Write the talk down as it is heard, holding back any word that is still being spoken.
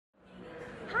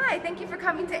Hi, thank you for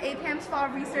coming to APPAM's Fall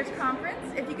Research Conference.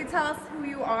 If you could tell us who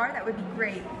you are, that would be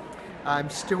great. I'm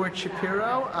Stuart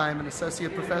Shapiro. I'm an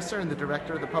associate professor and the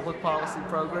director of the public policy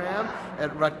program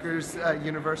at Rutgers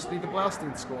University, the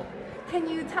Blaustein School. Can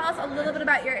you tell us a little bit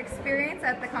about your experience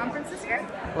at the conference this year?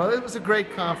 Well, it was a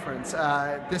great conference.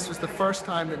 This was the first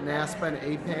time that NASPA and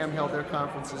APPAM held their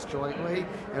conferences jointly,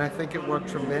 and I think it worked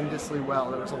tremendously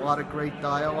well. There was a lot of great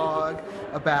dialogue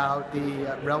about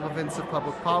the relevance of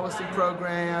public policy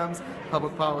programs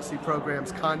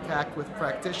contact with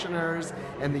practitioners,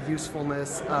 and the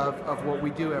usefulness of what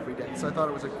we do every day. So I thought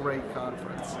it was a great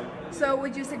conference. So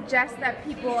would you suggest that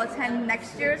people attend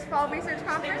next year's Fall Research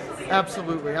Conference?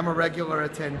 Absolutely. I'm a regular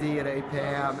attendee at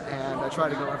APPAM, and I try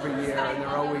to go every year, and there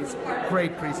are always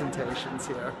great presentations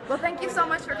here. Well, thank you so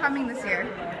much for coming this year.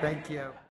 Thank you.